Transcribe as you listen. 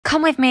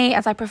Come with me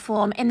as I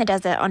perform in the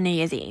desert on New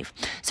Year's Eve.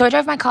 So I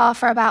drove my car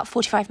for about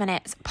 45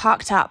 minutes,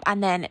 parked up,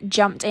 and then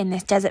jumped in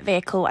this desert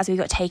vehicle as we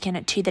got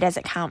taken to the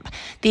desert camp.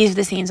 These are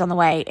the scenes on the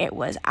way. It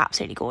was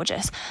absolutely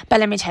gorgeous. But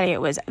let me tell you,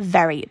 it was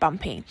very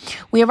bumpy.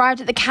 We arrived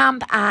at the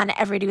camp and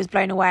everybody was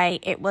blown away.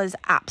 It was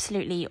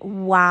absolutely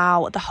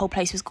wow. The whole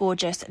place was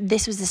gorgeous.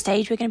 This was the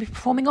stage we're going to be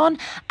performing on.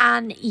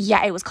 And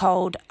yeah, it was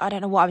cold. I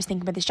don't know what I was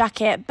thinking with this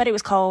jacket, but it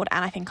was cold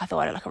and I think I thought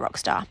I looked like a rock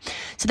star.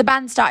 So the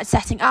band started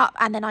setting up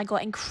and then I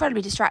got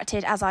incredibly distracted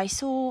as I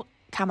saw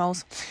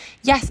camels.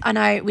 Yes, I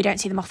know we don't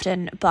see them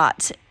often,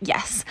 but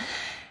yes.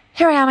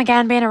 Here I am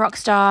again, being a rock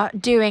star,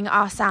 doing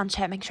our sound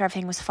check, making sure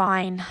everything was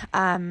fine.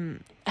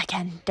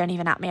 Again, don't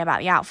even at me about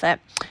the outfit.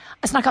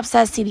 I snuck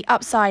upstairs to see the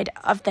upside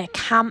of the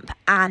camp,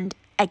 and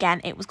again,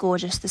 it was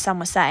gorgeous. The sun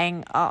was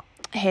setting. Oh,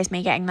 here's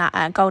me getting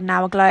that golden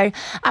hour glow.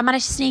 I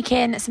managed to sneak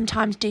in some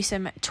time to do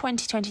some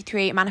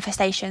 2023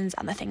 manifestations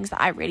and the things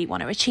that I really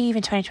want to achieve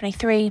in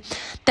 2023.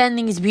 Then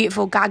these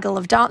beautiful gaggle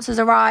of dancers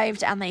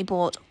arrived and they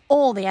brought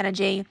all the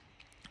energy.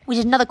 We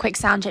did another quick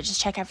sound check to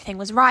check everything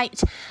was right,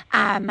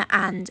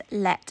 and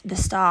let the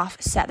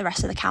staff set the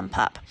rest of the camp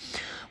up.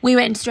 We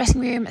went into the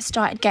dressing room,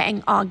 started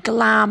getting our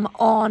glam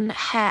on,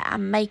 hair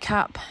and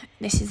makeup.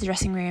 This is the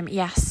dressing room.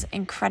 Yes,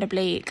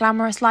 incredibly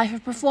glamorous life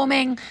of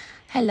performing.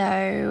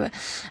 Hello.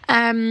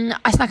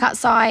 I snuck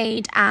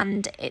outside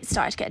and it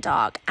started to get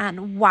dark,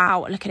 and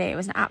wow, look at it. It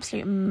was an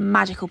absolute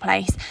magical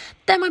place.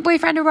 Then my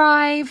boyfriend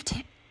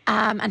arrived.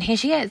 And here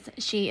she is.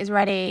 She is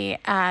ready.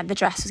 The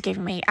dress was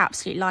giving me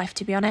absolute life,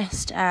 to be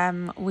honest.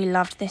 We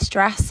loved this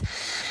dress.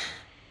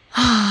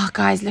 Oh,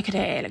 guys, look at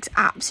it. It looks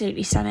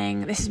absolutely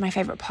stunning. This is my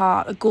favourite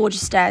part. The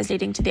gorgeous stairs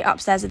leading to the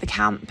upstairs of the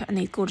camp and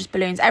these gorgeous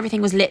balloons.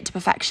 Everything was lit to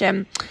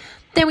perfection.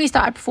 Then we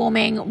started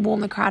performing,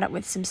 warmed the crowd up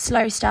with some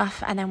slow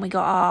stuff, and then we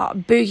got our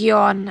boogie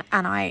on,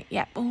 and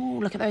oh,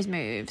 look at those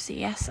moves.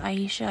 Yes,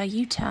 Aisha,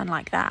 you turn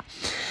like that.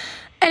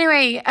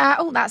 Anyway,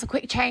 that's a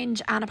quick change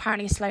and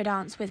apparently a slow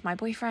dance with my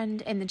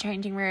boyfriend in the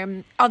changing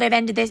room. Oh, they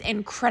then did this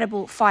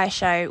incredible fire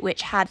show,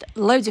 which had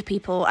loads of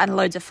people and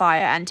loads of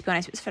fire, and to be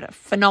honest, it was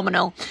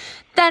phenomenal.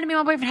 Then me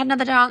and my boyfriend had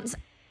another dance,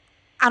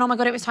 and oh my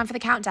God, it was time for the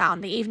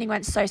countdown. The evening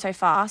went so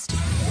fast.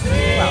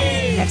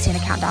 Well, never seen a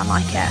countdown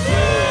like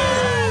it.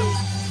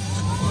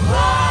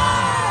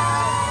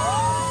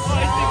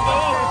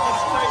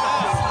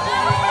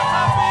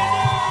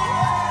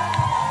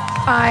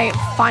 I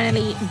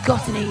finally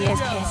got a New Year's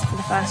kiss for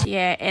the first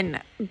year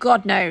in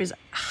God knows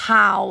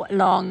how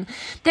long.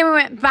 Then we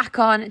went back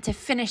on to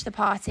finish the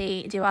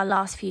party, do our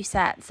last few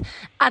sets,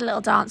 add a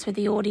little dance with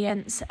the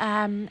audience,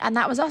 and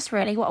that was us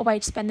really. What a way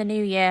to spend the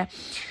new year.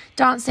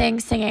 Dancing,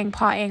 singing,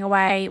 partying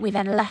away. We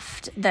then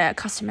left the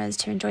customers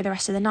to enjoy the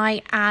rest of the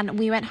night, and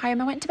we went home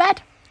and went to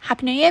bed.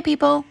 Happy New Year,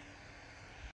 people.